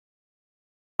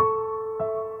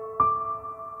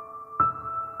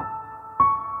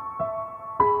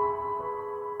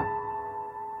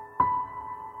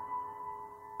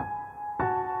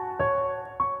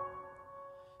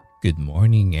Good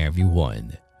morning,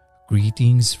 everyone.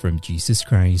 Greetings from Jesus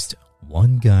Christ,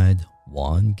 one God,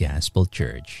 one Gospel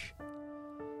Church.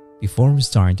 Before we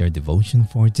start our devotion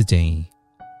for today,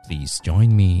 please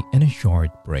join me in a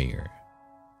short prayer.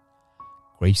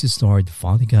 Gracious Lord,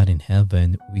 Father God in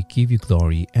heaven, we give you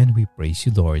glory and we praise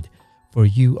you, Lord, for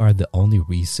you are the only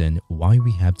reason why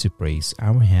we have to praise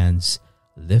our hands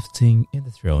lifting in the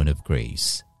throne of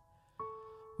grace.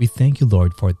 We thank you,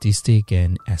 Lord, for this day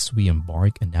again as we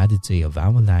embark another day of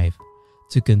our life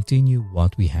to continue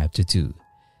what we have to do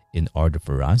in order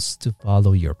for us to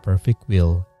follow your perfect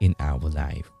will in our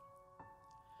life.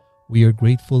 We are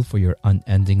grateful for your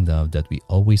unending love that we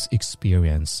always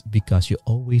experience because you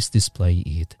always display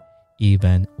it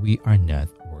even we are not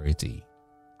worthy.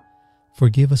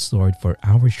 Forgive us, Lord, for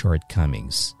our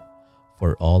shortcomings,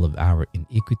 for all of our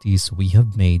iniquities we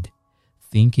have made,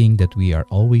 thinking that we are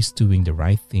always doing the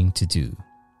right thing to do.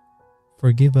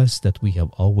 Forgive us that we have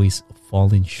always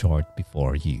fallen short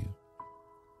before you.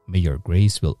 May your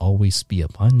grace will always be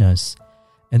upon us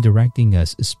and directing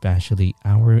us, especially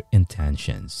our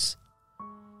intentions.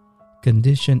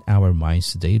 Condition our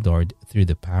minds today, Lord, through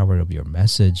the power of your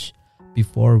message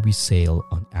before we sail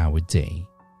on our day.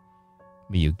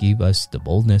 May you give us the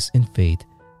boldness and faith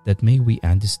that may we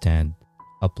understand,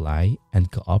 apply,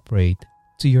 and cooperate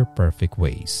to your perfect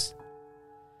ways.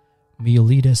 May you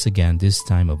lead us again this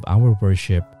time of our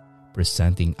worship,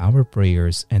 presenting our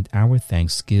prayers and our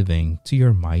thanksgiving to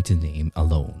your mighty name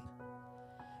alone.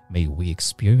 May we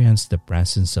experience the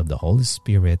presence of the Holy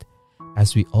Spirit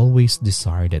as we always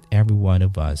desire that every one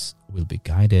of us will be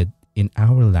guided in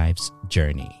our life's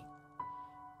journey.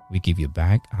 We give you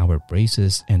back our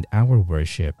praises and our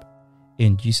worship.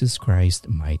 In Jesus Christ's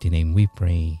mighty name we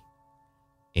pray.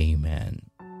 Amen.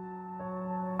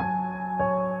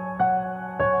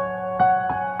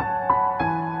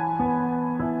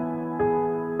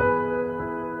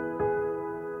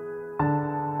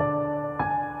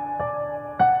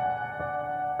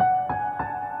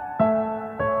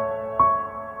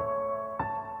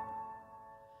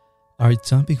 Our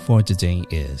topic for today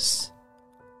is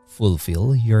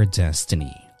Fulfill Your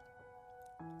Destiny.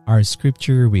 Our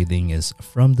scripture reading is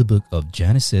from the book of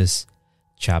Genesis,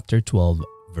 chapter 12,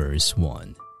 verse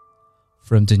 1,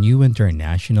 from the New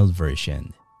International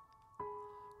Version.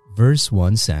 Verse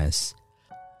 1 says,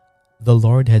 "The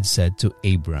Lord had said to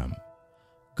Abram,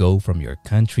 'Go from your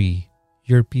country,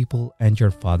 your people, and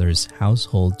your father's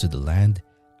household to the land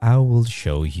I will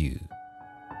show you.'"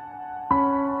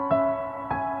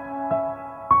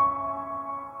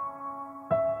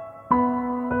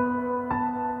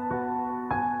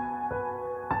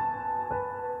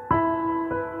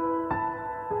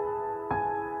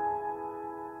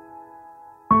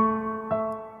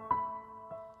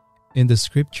 In the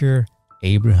scripture,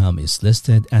 Abraham is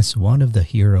listed as one of the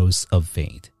heroes of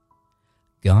faith.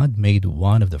 God made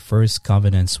one of the first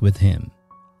covenants with him.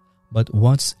 But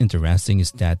what's interesting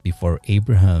is that before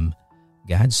Abraham,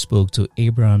 God spoke to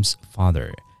Abraham's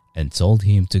father and told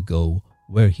him to go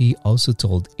where he also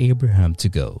told Abraham to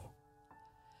go.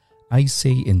 I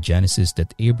say in Genesis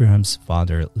that Abraham's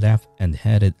father left and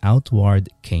headed outward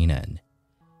Canaan.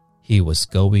 He was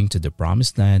going to the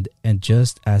promised land, and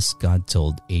just as God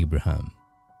told Abraham.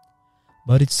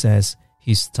 But it says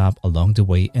he stopped along the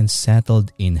way and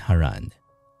settled in Haran.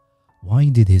 Why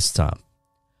did he stop?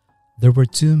 There were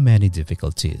too many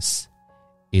difficulties.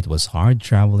 It was hard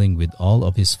traveling with all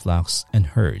of his flocks and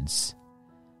herds.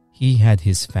 He had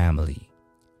his family,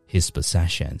 his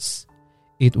possessions.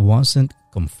 It wasn't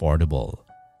comfortable.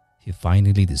 He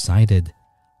finally decided,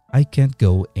 "I can't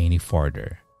go any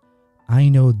farther. I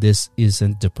know this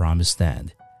isn't the promised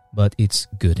land, but it's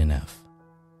good enough."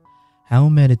 How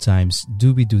many times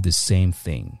do we do the same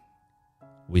thing?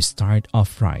 We start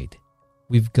off right.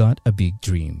 We've got a big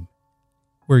dream.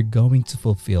 We're going to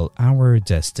fulfill our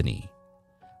destiny.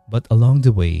 But along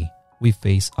the way, we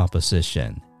face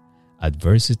opposition.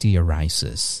 Adversity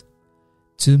arises.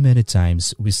 Too many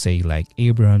times we say like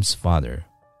Abraham's father,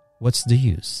 "What's the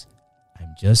use?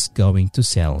 I'm just going to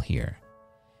settle here.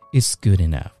 It's good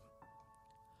enough."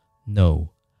 No,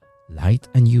 light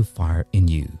a new fire in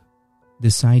you.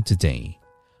 Decide today,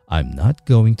 I'm not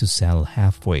going to settle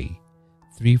halfway,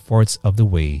 3/4 of the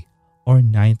way, or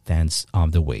 9/10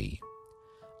 of the way.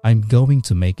 I'm going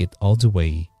to make it all the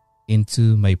way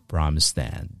into my promised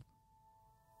land.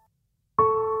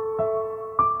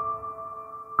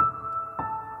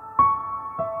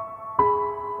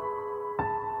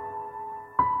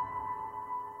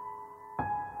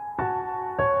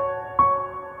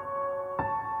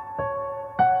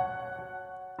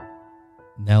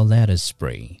 Now let us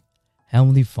pray.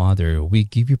 Heavenly Father, we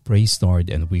give you praise, Lord,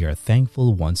 and we are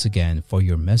thankful once again for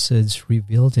your message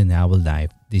revealed in our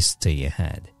life this day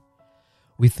ahead.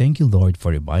 We thank you, Lord,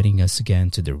 for inviting us again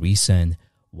to the reason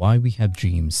why we have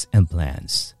dreams and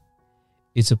plans.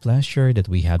 It's a pleasure that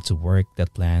we have to work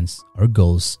that plans or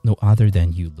goals no other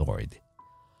than you, Lord.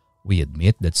 We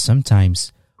admit that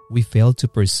sometimes we fail to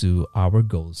pursue our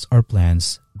goals or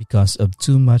plans because of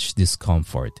too much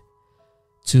discomfort,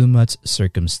 too much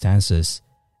circumstances,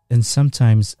 and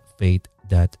sometimes faith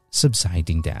that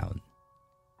subsiding down.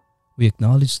 We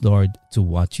acknowledge, Lord, to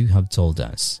what you have told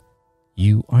us.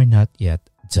 You are not yet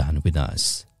done with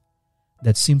us.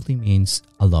 That simply means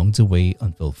along the way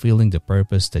on fulfilling the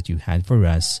purpose that you had for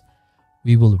us,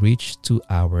 we will reach to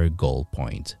our goal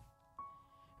point.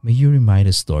 May you remind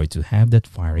us, Lord, to have that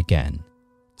fire again,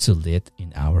 to lit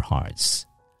in our hearts.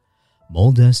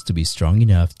 Mold us to be strong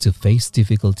enough to face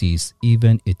difficulties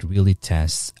even it really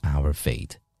tests our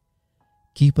faith.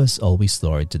 Keep us always,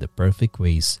 Lord, to the perfect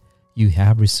ways you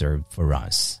have reserved for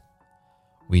us.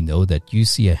 We know that you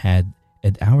see ahead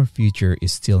and our future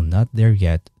is still not there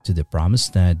yet to the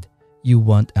promised land you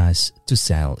want us to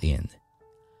settle in.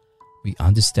 We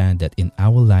understand that in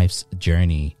our life's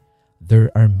journey, there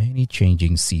are many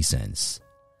changing seasons.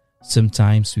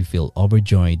 Sometimes we feel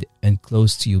overjoyed and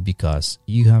close to you because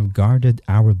you have guarded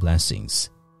our blessings.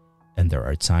 And there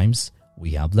are times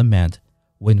we have lament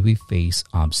when we face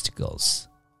obstacles.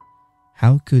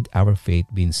 How could our faith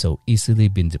be so easily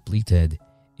been depleted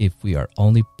if we are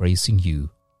only praising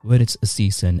you when it's a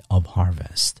season of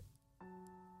harvest?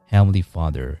 Heavenly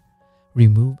Father,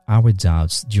 remove our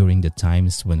doubts during the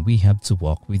times when we have to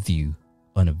walk with you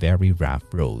on a very rough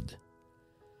road,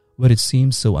 when it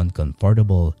seems so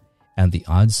uncomfortable and the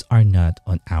odds are not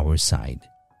on our side.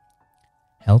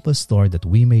 Help us, Lord, that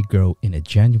we may grow in a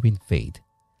genuine faith,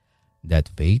 that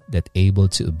faith that able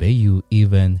to obey you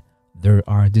even there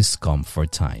are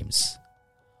discomfort times.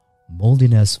 Mold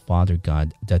in us, Father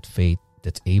God, that faith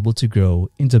that's able to grow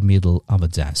in the middle of a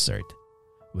desert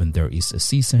when there is a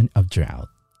season of drought.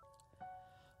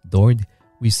 Lord,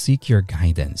 we seek your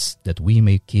guidance that we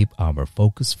may keep our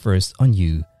focus first on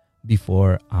you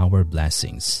before our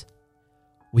blessings.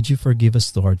 Would you forgive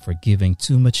us, Lord, for giving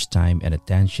too much time and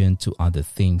attention to other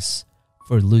things,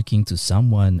 for looking to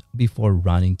someone before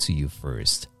running to you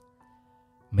first.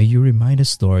 May you remind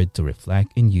us, Lord, to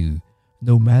reflect in you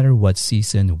no matter what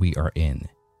season we are in.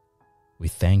 We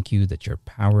thank you that your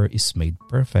power is made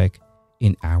perfect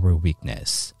in our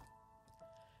weakness.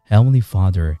 Heavenly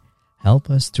Father, help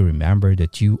us to remember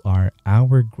that you are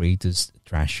our greatest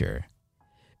treasure.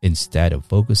 Instead of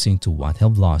focusing to what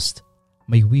have lost,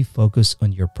 may we focus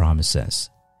on your promises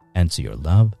and to your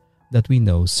love that we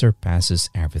know surpasses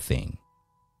everything.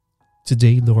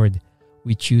 Today, Lord,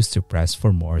 we choose to press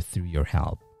for more through your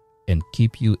help and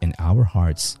keep you in our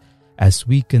hearts as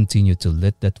we continue to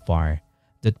lit that fire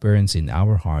that burns in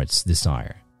our heart's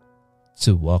desire,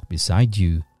 to walk beside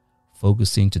you,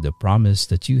 focusing to the promise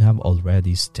that you have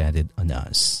already stated on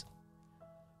us.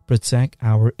 Protect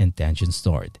our intentions,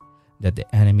 Lord, that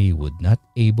the enemy would not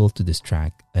able to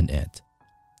distract on it.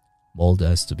 Mold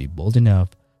us to be bold enough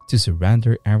to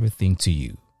surrender everything to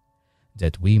you,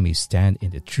 that we may stand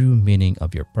in the true meaning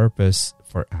of your purpose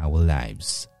for our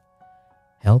lives.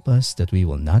 Help us that we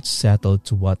will not settle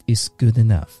to what is good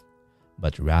enough,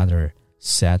 but rather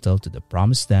settle to the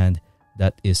promised land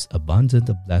that is abundant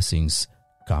of blessings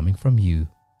coming from you,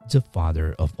 the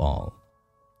Father of all.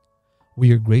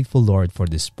 We are grateful, Lord, for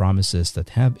these promises that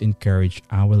have encouraged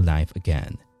our life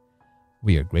again.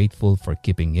 We are grateful for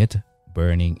keeping it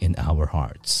burning in our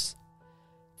hearts.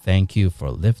 Thank you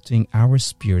for lifting our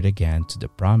spirit again to the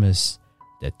promise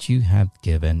that you have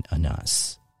given on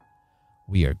us.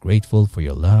 We are grateful for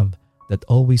your love that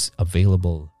always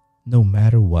available no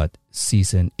matter what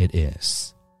season it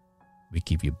is. We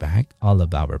give you back all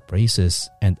of our praises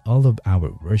and all of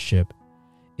our worship.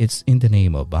 It's in the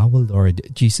name of our Lord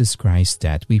Jesus Christ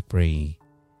that we pray.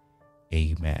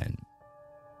 Amen.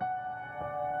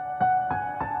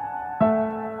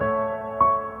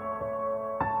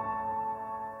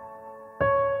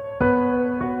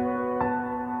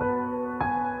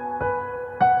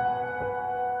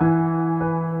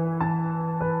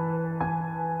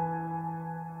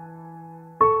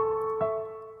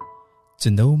 To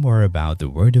know more about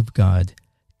the Word of God,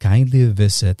 kindly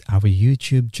visit our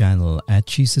YouTube channel at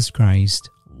Jesus Christ,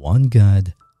 One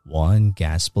God, One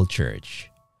Gospel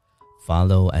Church.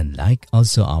 Follow and like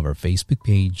also our Facebook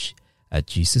page at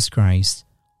Jesus Christ,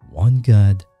 One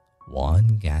God,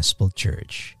 One Gospel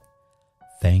Church.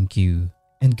 Thank you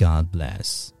and God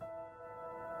bless.